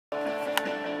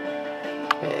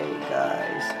Hey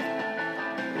guys,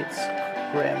 it's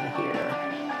Grim here,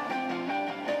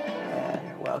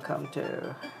 and welcome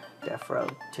to Death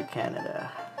Road to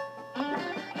Canada.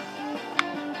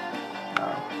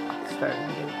 Oh, starting a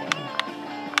new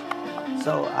game.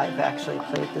 So I've actually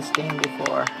played this game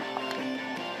before,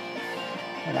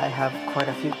 and I have quite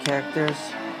a few characters.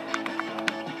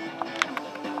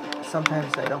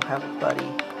 Sometimes I don't have a buddy.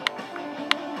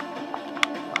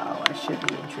 Wow, I should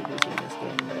be introducing this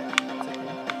game, but it's okay.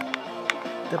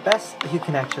 The best, you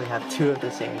can actually have two of the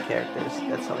same characters.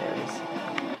 That's hilarious.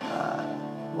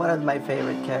 One of my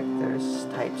favorite characters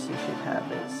types you should have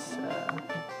is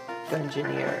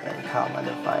Gungineer and Calm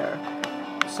Under Fire.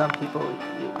 Some people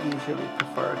usually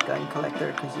prefer Gun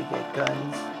Collector because you get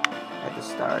guns at the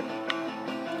start.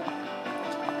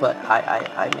 But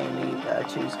I mainly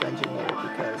choose Gungineer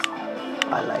because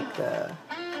I like the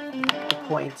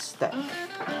points that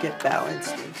get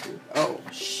balanced into. Oh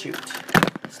shoot,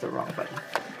 it's the wrong button.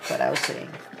 But I was saying,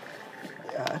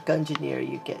 Gungineer,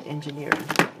 you get engineering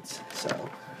points, so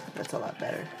that's a lot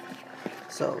better.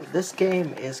 So this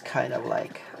game is kind of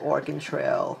like Oregon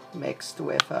Trail mixed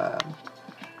with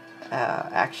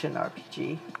action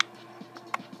RPG.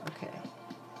 Okay.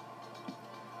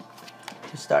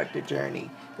 To start the journey,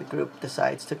 the group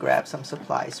decides to grab some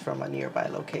supplies from a nearby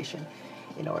location.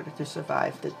 In order to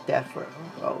survive the Death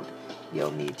Road,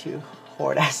 you'll need to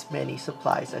hoard as many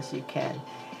supplies as you can.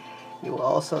 You will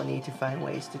also need to find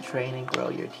ways to train and grow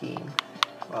your team.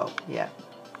 Well, yeah.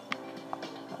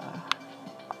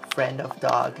 Friend of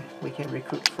dog. We can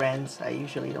recruit friends. I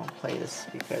usually don't play this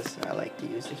because I like to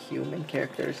use the human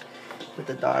characters, but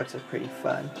the dogs are pretty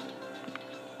fun.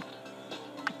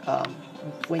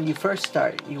 When you first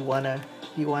start, you wanna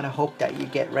hope that you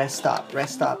get rest stop.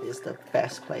 Rest stop is the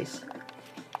best place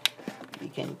you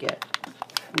can get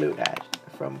loot at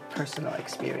from personal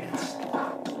experience.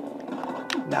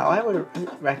 Now, I would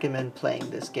recommend playing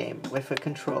this game with a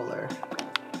controller,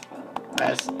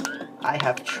 as I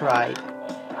have tried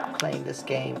playing this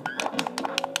game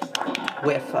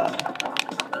with,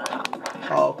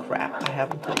 oh crap, I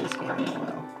haven't played this game in a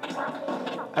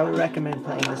while. I would recommend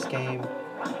playing this game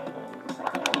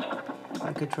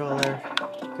on controller,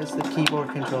 because the keyboard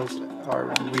controls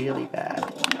are really bad.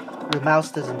 The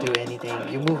mouse doesn't do anything.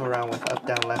 You move around with up,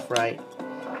 down, left, right,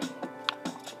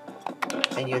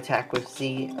 and you attack with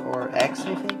Z or X,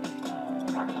 I think.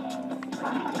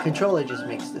 Controller just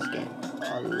makes this game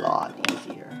a lot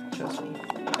easier, trust me.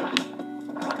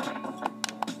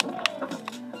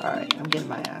 Alright, I'm getting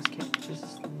my ass kicked. This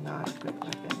is not a good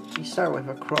weapon. You start with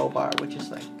a crowbar, which is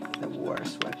like the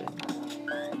worst weapon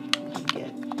you can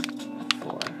get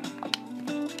for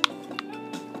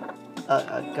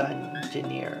a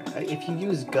Gungineer. If you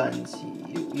use guns,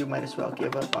 you might as well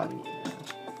give up on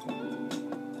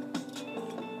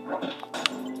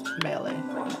melee.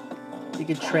 You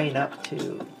can train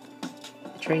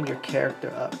your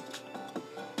character up.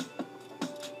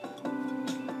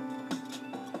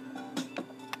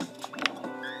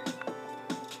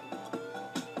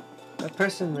 But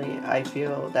personally, I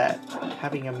feel that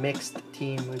having a mixed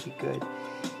team would be good.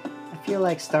 I feel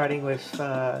like starting with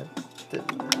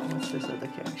what's this other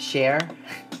character? Cher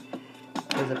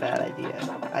was a bad idea.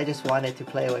 I just wanted to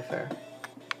play with her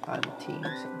on the team.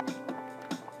 So.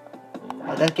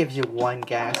 That gives you one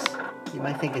gas. You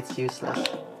might think it's useless.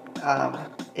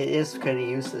 It is pretty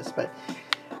useless, but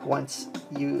once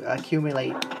you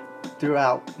accumulate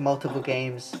throughout multiple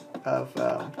games of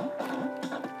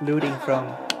looting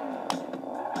from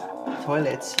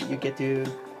toilets, you get to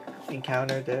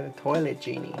encounter the toilet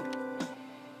genie,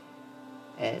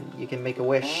 and you can make a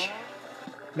wish.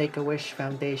 Make a wish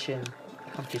foundation.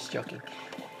 I'm just joking.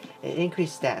 It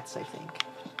increased stats, I think.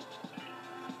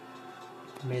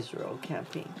 Miserable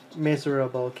camping.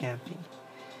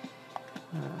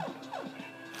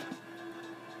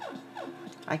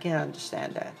 I can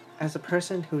understand that. As a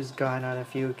person who's gone on a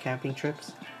few camping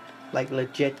trips, like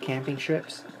legit camping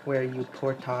trips, where you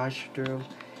portage through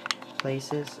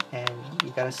places and you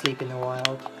gotta sleep in the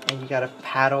wild and you gotta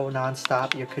paddle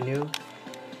non-stop your canoe,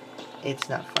 it's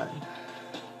not fun.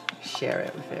 Share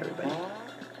it with everybody.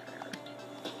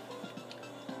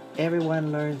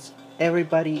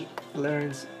 Everybody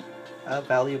learns a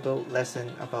valuable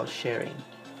lesson about sharing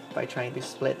by trying to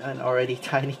split an already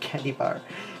tiny candy bar.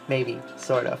 Maybe,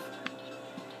 sort of.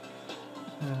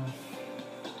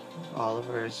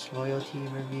 Oliver's loyalty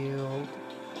revealed.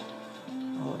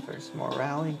 Oliver's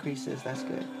morale increases. That's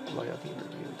good. Loyalty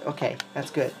revealed. Okay, that's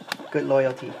good. Good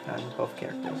loyalty on both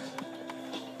characters.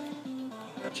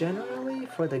 Generally,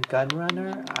 for the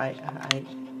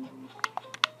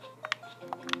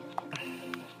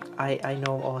I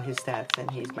know all his stats, and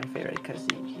he's my favorite because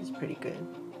he's pretty good.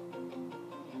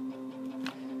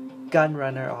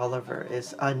 Gunrunner Oliver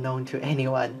is unknown to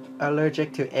anyone,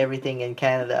 allergic to everything in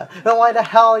Canada. Then why the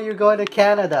hell are you going to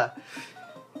Canada?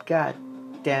 God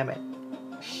damn it.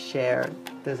 Share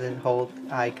doesn't hold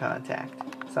eye contact.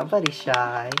 Somebody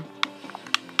shy.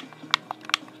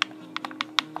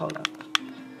 Hold up.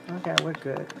 Okay, we're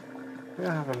good. We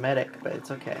don't have a medic, but it's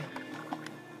okay.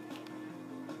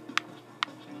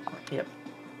 Yep.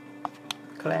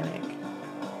 Clinic.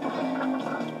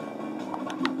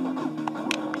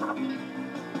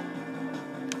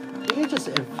 You can just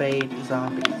evade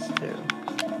zombies too.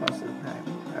 Most of the time.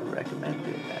 I recommend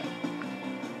doing that.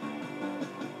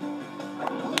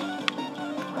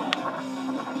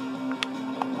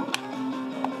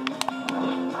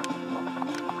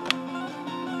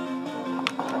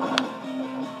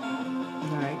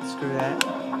 Alright, screw that. I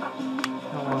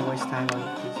don't want to waste time on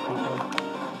these people.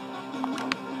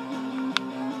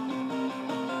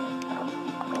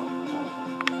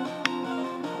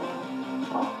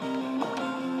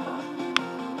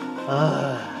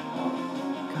 Ugh.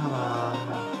 Come on.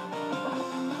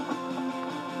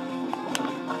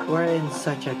 We're in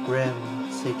such a grim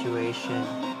situation.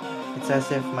 It's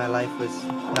as if my life was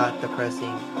not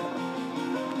depressing.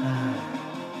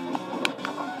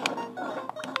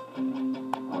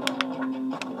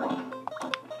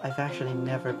 I've actually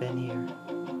never been here.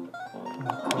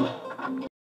 Oh, cool.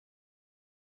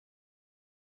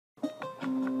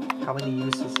 How many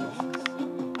uses is this?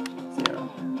 0.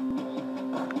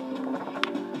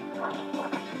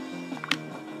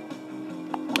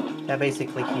 That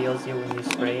basically heals you when you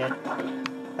spray it.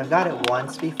 I've got it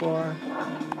once before.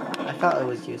 I thought it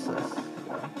was useless. So.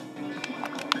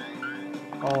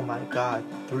 Oh my god,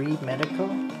 3 medical?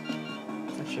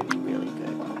 That should be really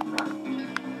good.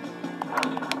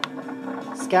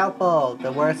 Scalpel,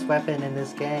 the worst weapon in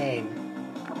this game.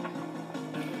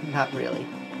 Not really.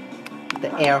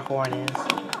 The air horn is.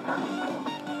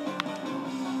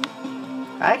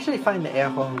 I actually find the air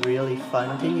horn really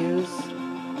fun to use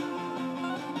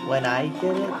when I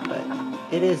get it, but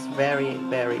it is very,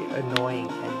 very annoying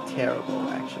and terrible,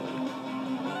 actually.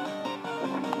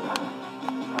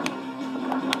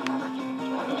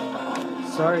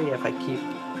 Sorry if I keep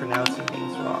pronouncing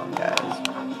things wrong, guys.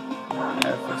 I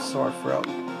have a sore throat.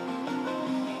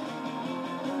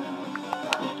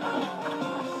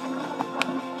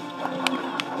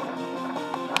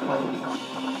 Holy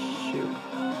shoot.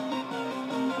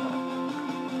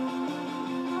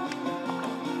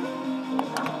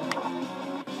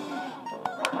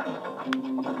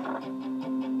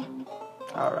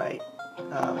 Alright.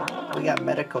 We got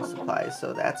medical supplies,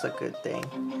 so that's a good thing.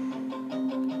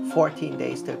 14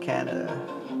 days to Canada.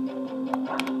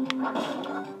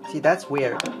 See, that's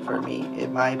weird for me,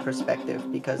 in my perspective,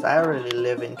 because I already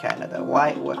live in Canada.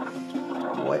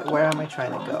 Where am I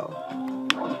trying to go?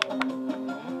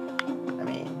 I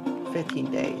mean, 15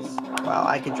 days. Wow,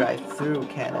 I could drive through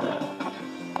Canada.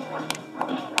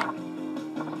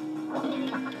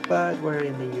 But we're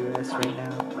in the US right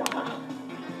now.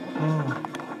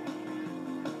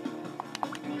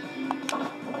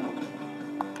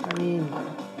 I mean,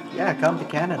 yeah, come to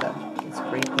Canada. It's a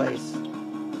great place.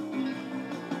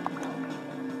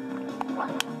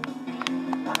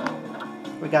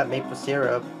 We got maple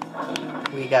syrup.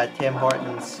 We got Tim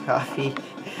Hortons coffee.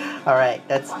 Alright,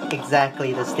 that's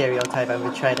exactly the stereotype I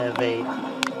would try to evade.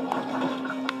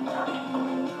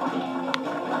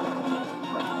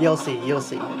 You'll see,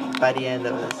 by the end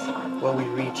of this, when we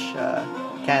reach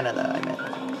Canada, I meant.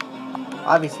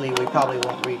 Obviously, we probably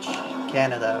won't reach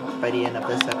Canada by the end of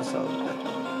this episode, but...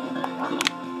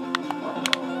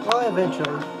 well,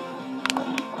 eventually.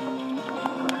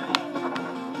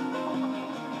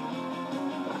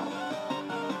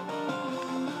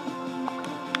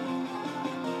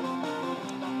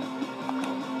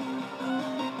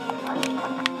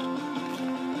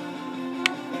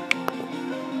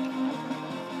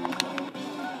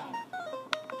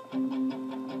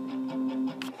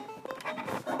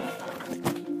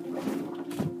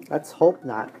 Let's hope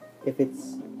not. If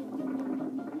it's...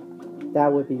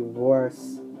 that would be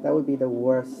worse. That would be the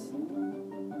worst.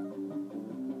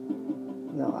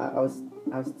 No, I was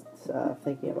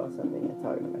thinking about something and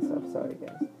talking to myself. Sorry,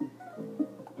 guys.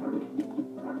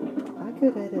 I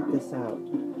could edit this out.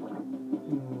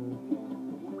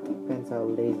 Depends how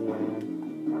lazy I am.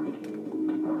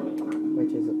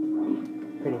 Which is a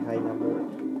pretty high number.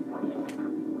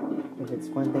 If it's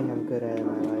one thing I'm good at in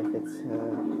my life, it's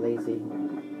lazy.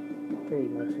 Pretty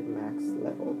much at max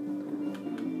level.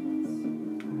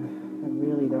 I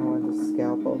really don't want the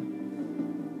scalpel.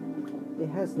 It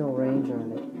has no range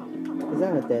on it. Is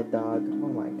that a dead dog? Oh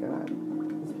my god.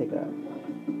 Let's pick it up.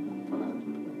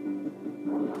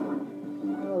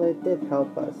 Well, it did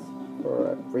help us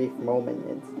for a brief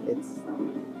moment. It's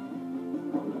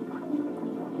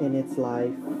in its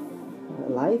life.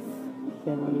 Life?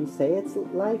 Can we say it's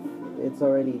life? It's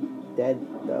already dead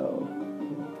though.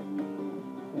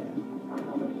 Yeah.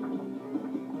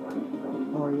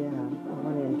 Oh yeah, I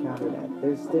want to encounter that.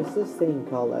 There's this thing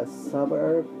called a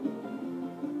suburb.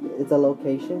 It's a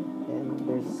location, and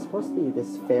there's supposed to be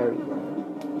this ferry there.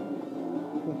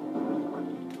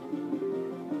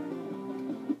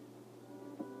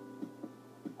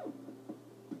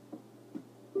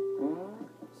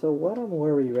 So what I'm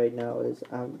worried right now is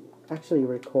I'm actually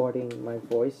recording my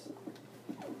voice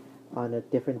on a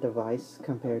different device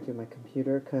compared to my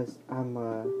computer because I'm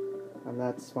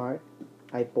not smart.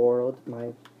 I borrowed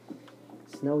my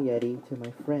Snow Yeti to my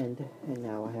friend, and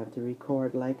now I have to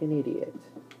record like an idiot.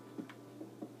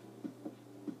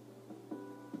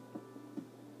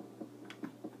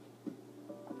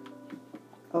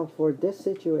 Oh, for this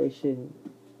situation,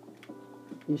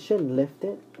 you shouldn't lift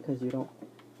it because you don't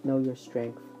know your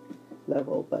strength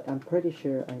level, but I'm pretty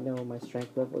sure I know my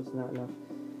strength level is not enough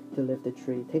to lift the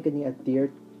tree. Take a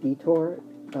deer detour,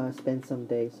 spend some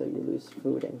days so you lose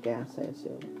food and gas, I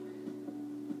assume.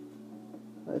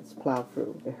 Let's plow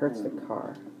through. It hurts the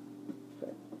car,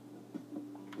 but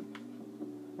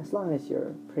as long as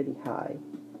you're pretty high,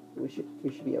 we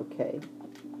should be okay.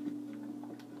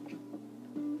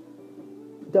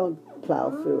 Don't plow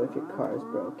through if your car is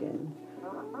broken.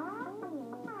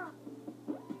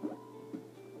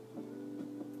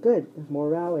 Good,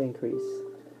 morale increase,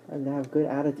 and they have good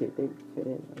attitude. They fit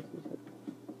in like each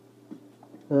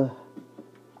other. Ugh.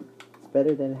 It's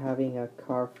better than having a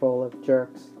car full of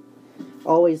jerks.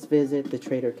 Always visit the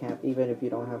trader camp, even if you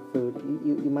don't have food.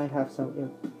 You might have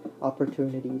some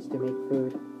opportunities to make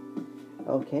food.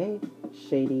 Okay,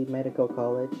 Shady Medical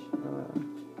College.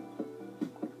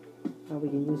 Oh, we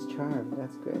can use charm.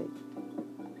 That's great.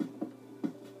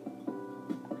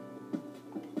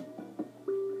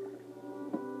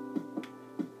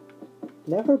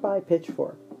 Never buy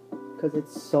pitchfork because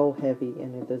it's so heavy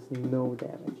and it does no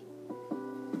damage.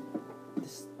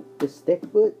 The stick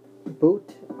boot,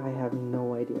 I have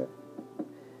no idea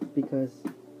because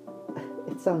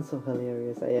it sounds so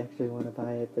hilarious. I actually want to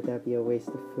buy it, but that'd be a waste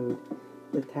of food.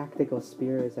 The tactical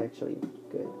spear is actually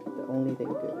good. The only thing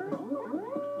good.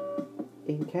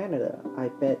 In Canada, I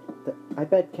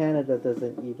bet Canada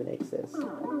doesn't even exist.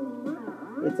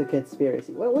 It's a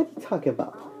conspiracy. What are you talking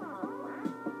about?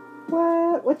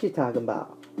 What you talking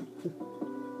about?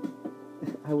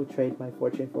 I would trade my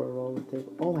fortune for a roll of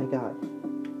table. Oh my god.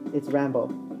 It's Rambo.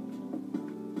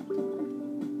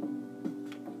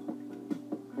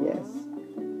 Yes.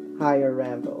 Hire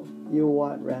Rambo. You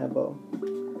want Rambo.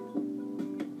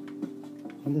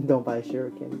 Don't buy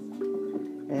shurikens.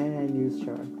 And use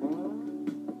charm.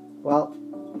 Well,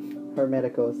 her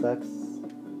medical sucks.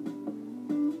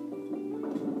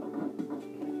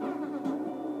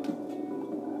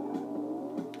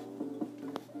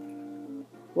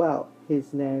 Well,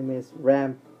 his name is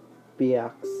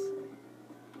Rambiax,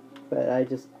 but I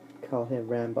just call him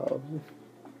Rambo.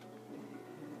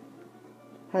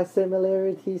 Has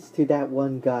similarities to that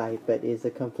one guy, but is a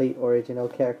complete original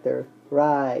character.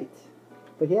 Right.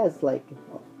 But he has like,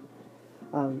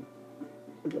 the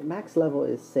max level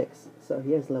is 6, so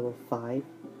he has level 5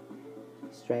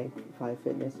 strength, 5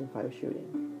 fitness, and 5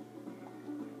 shooting.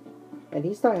 And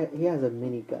he has a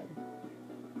minigun.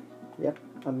 Yep,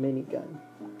 a minigun.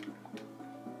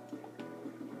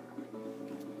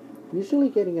 Usually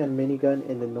getting a minigun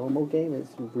in the normal game is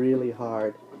really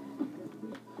hard.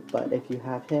 But if you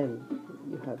have him,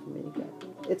 you have a minigun.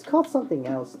 It's called something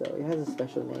else though. It has a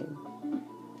special name.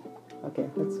 Okay,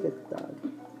 let's get the dog.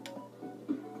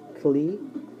 Klee.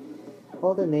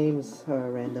 All the names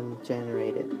are random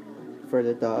generated for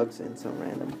the dogs and some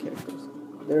random characters.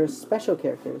 There are special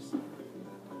characters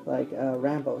like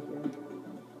Rambo here.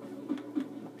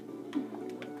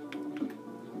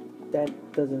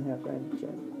 That doesn't have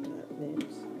random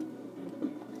names.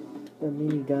 The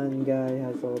minigun guy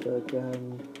has all the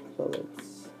gun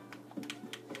bullets.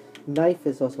 Knife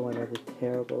is also one of the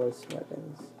terriblest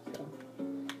weapons. So.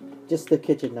 Just the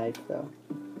kitchen knife though.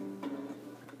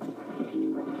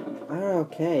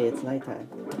 Okay, it's nighttime.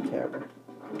 Terrible.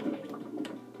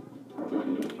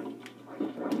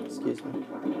 Excuse me.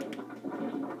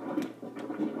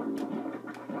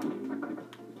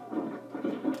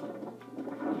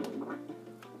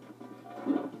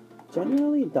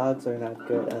 Generally, dogs are not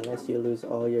good unless you lose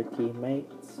all your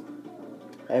teammates.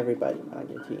 Everybody on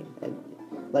your team. And,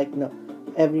 like, no.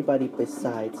 everybody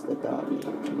besides the dog,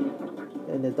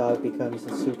 and the dog becomes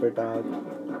a super dog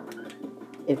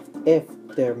if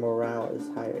their morale is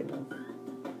higher enough.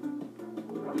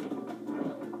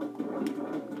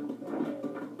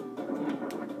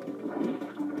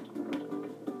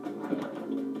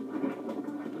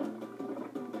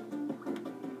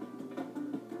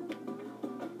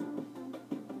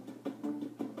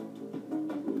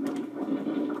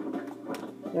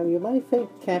 Now you might think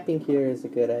camping here is a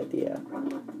good idea.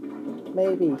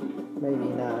 Maybe, maybe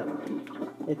not.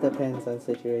 It depends on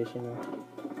situation.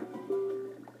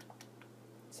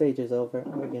 Sage is over.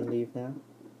 We can leave now.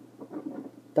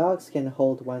 Dogs can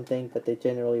hold one thing, but they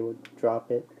generally would drop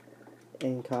it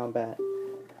in combat.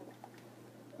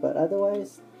 But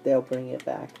otherwise, they'll bring it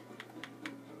back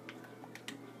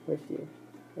with you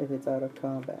if it's out of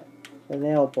combat. The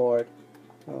nail board.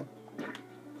 Oh.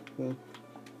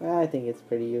 I think it's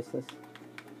pretty useless.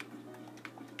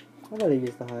 I'm gonna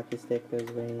use the hockey stick for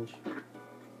his range.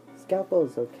 Scalpel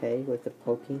is okay with the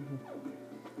poking,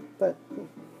 but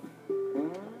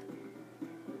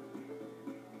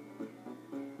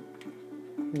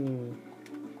do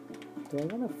I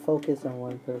want to focus on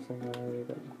one person or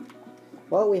everybody?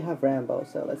 Well, we have Rambo,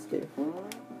 so let's do.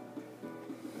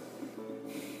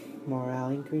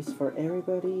 Morale increase for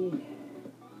everybody.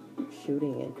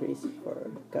 Shooting increase for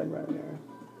Gunrunner.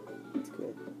 That's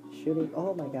good. Shooting.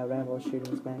 Oh my god, Rambo's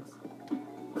shooting is max.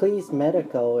 Please,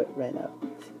 medical ran up.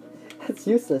 That's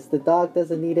useless. The dog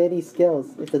doesn't need any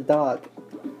skills. It's a dog.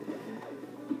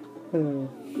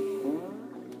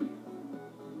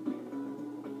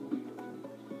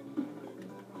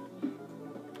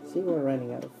 See, we're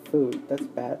running out of food. That's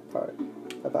bad part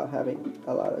about having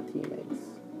a lot of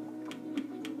teammates.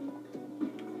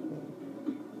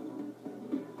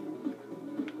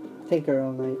 Tinker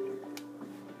all night.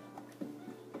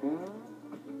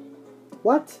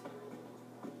 What?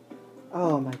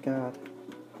 Oh my god.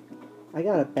 I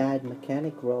got a bad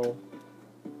mechanic roll.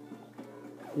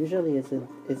 Usually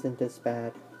isn't this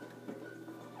bad.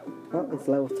 Well, it's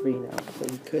level 3 now, so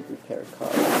we could repair a car.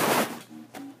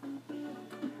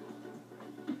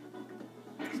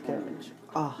 Scavenge.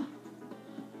 Ah. Oh.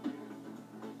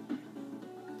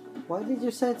 Why did you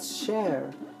send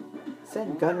Share?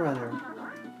 Send Gunrunner.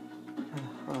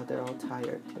 Oh, they're all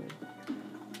tired too.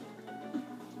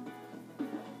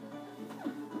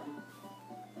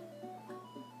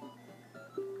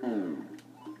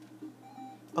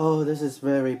 Oh, this is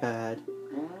very bad.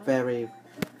 Very,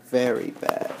 very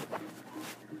bad.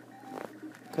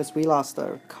 Because we lost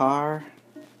our car.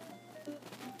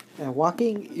 And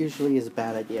walking usually is a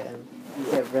bad idea, and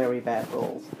you get very bad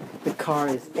rolls. The car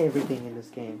is everything in this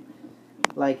game.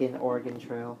 Like in Oregon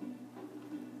Trail.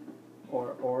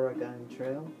 Or Oregon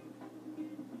Trail.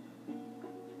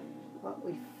 Well,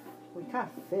 we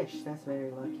caught fish. That's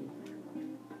very lucky.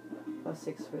 Plus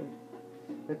 6 food.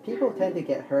 But people tend to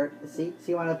get hurt. See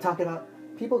what I'm talking about?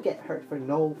 People get hurt for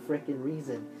no freaking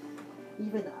reason.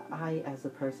 Even I, as a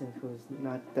person who's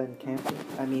not done camping,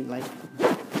 I mean, like,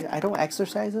 I don't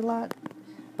exercise a lot,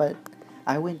 but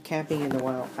I went camping in the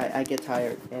wild. I get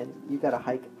tired, and you gotta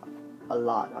hike a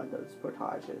lot on those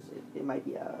portages. It might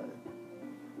be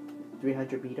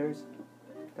 300 meters.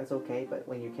 That's okay, but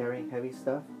when you're carrying heavy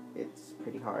stuff, it's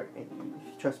pretty hard. And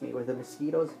trust me, with the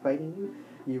mosquitoes biting you,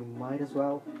 you might as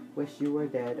well wish you were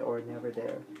dead or never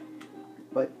there.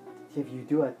 But if you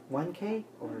do a 1K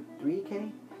or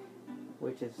 3K,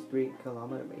 which is 3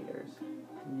 kilometers,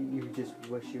 you just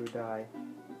wish you would die.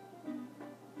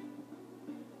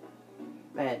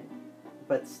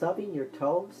 But stubbing your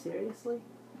toe, seriously?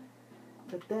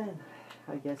 But then,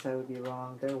 I guess I would be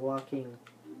wrong. They're walking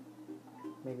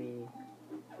maybe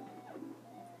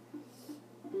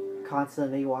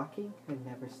constantly walking and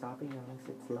never stopping unless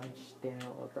it's lunch, dinner,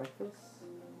 or breakfast.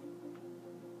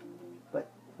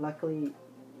 But luckily,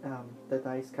 the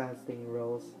dice constantly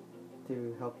rolls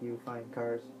to help you find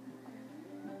cars.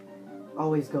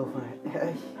 Always go for it.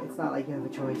 It's not like you have a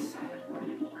choice.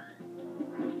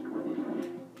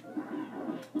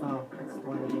 Oh, it's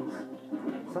one of these.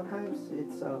 Sometimes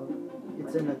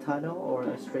it's in a tunnel or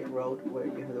a straight road where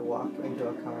you have to walk into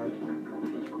a car and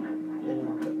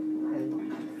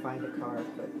find a car,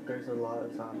 but there's a lot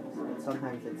of zombies. And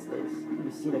sometimes it's this. You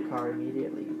see the car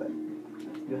immediately, but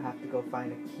you have to go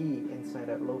find a key inside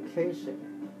a location.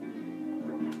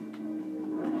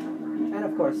 And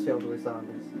of course filled with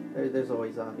zombies. There's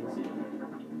always zombies.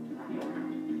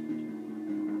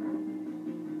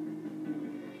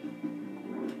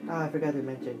 I forgot to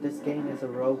mention, this game is a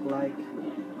roguelike.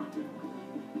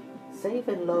 Save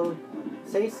and load.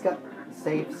 Save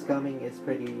scumming is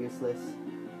pretty useless.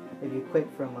 If you quit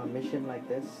from a mission like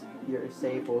this, your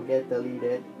save will get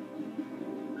deleted.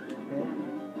 Okay.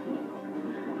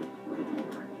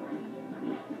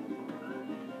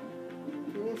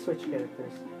 You can switch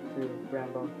characters to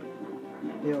Rambo.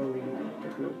 He'll lead the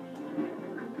group.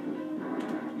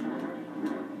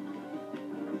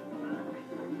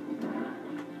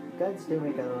 Guns do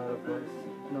make a lot of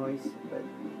noise, but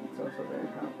it's also very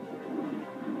powerful.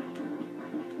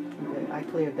 Okay, I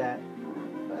cleared that.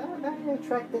 But I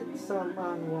attracted some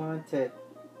unwanted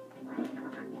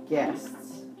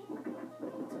guests.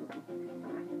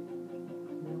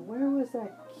 Now, where was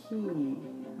that key?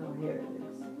 Oh, here it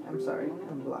is. I'm sorry,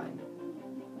 I'm blind.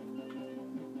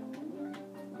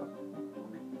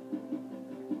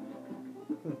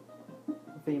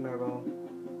 Femur bone.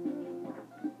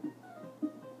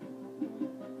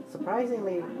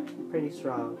 Surprisingly pretty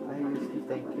strong. I used to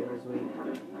think it was weak.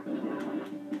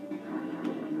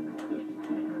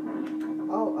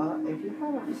 Oh, if you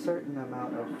have a certain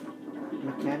amount of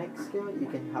mechanic skill, you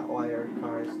can hotwire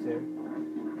cars too.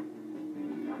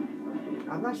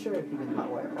 I'm not sure if you can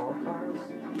hotwire all cars.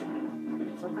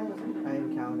 Sometimes I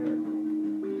encounter...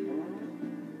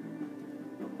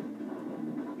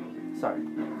 Sorry.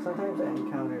 Sometimes I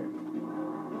encounter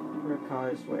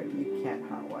cars where you can't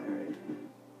hotwire it.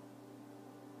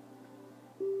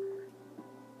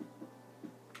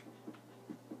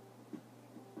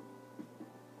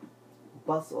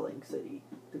 Bustling city.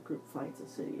 The group finds a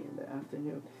city in the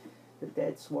afternoon. The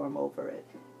dead swarm over it.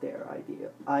 They're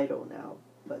idle now,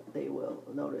 but they will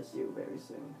notice you very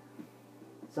soon.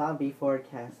 Zombie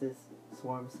forecasts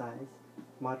swarm size,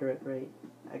 moderate rate,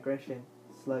 aggression,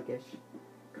 sluggish,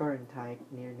 current time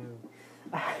near noon.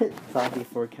 Zombie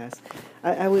forecast.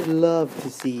 I would love to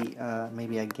see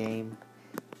maybe a game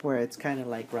where it's kind of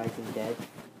like Rising Dead,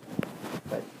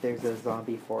 but there's a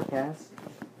zombie forecast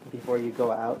before you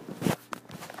go out.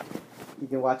 You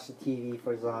can watch the TV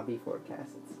for zombie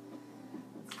forecasts.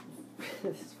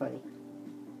 It's funny.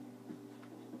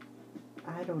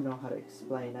 I don't know how to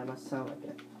explain. I must sound like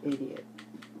an idiot.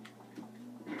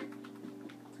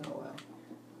 Oh well.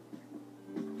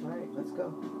 Alright, let's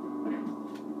go.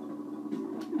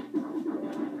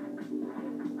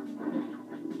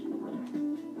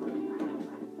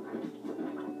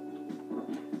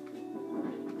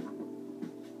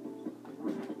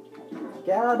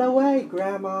 Get out of the way,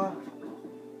 Grandma!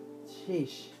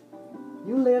 Sheesh.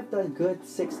 You lived a good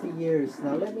 60 years.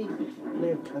 Now let me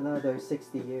live another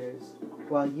 60 years.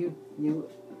 While you're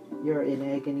in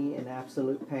agony and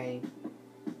absolute pain.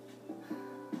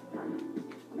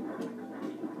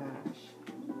 Gosh.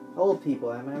 Old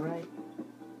people, am I right?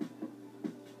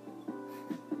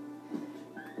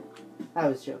 I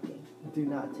was joking. Do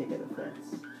not take it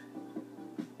offense.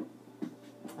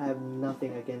 I have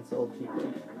nothing against old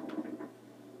people.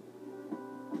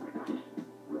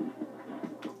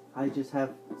 I just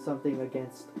have something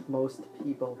against most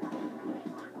people.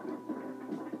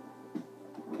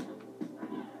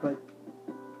 But,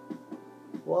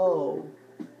 whoa,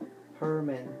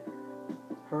 Herman.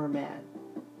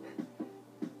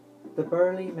 The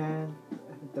burly man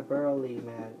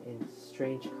in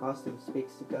strange costume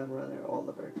speaks to Gunrunner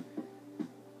Oliver.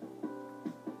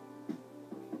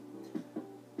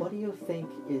 What do you think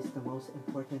is the most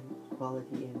important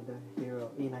quality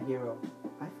in a hero?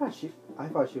 I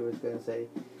thought she was gonna say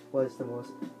what's the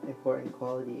most important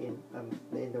quality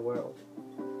in the world.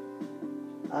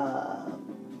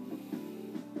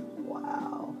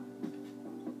 Wow.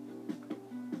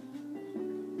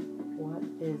 What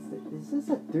is it? Is this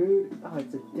a dude? Oh,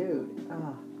 it's a dude.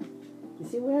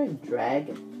 Is he wearing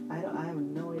drag? I have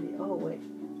no idea. Oh wait.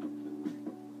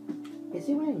 Is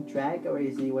he wearing drag or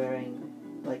is he wearing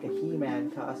like a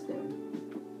He-Man costume?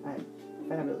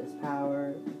 Fabulous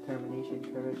power, determination,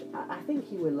 courage. I think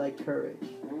he would like courage.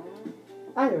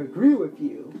 I agree with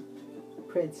you.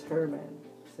 Prince Herman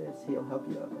says he'll help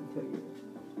you until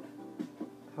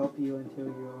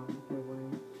you're on your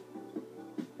way.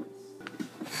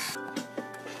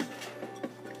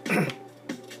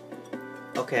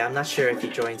 Okay, I'm not sure if he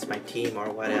joins my team or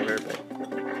whatever, but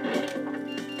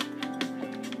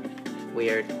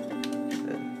weird.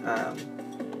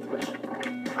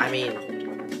 I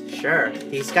mean, sure,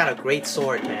 he's got a great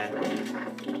sword,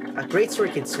 man. A great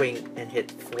sword can swing and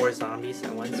hit 4 zombies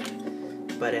at once,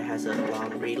 but it has a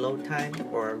long reload time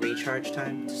or a recharge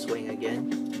time to swing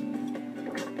again.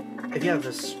 If you have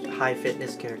a high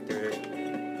fitness character,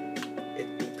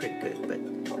 it'd be pretty good, but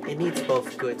it needs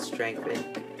both good strength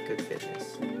and good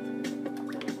fitness.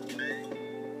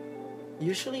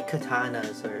 Usually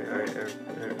katanas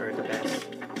are the best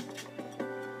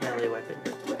melee weapon,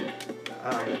 but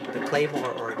the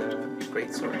claymore or the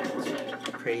greatsword is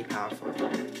pretty powerful.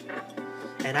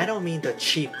 And I don't mean the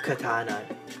cheap katana.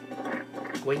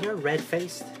 When you're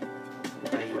red-faced,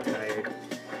 are you tired?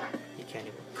 You can't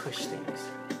even push things.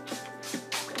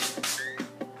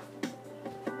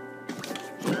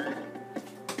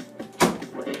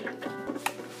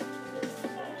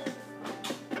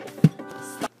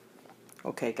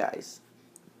 Okay guys,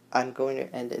 I'm going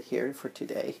to end it here for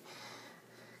today.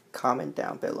 Comment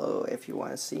down below if you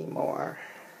want to see more.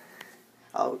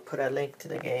 I'll put a link to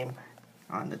the game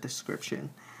on the description.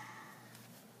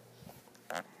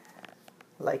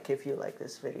 Like if you like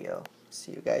this video.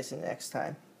 See you guys in the next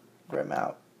time. Grim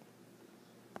out.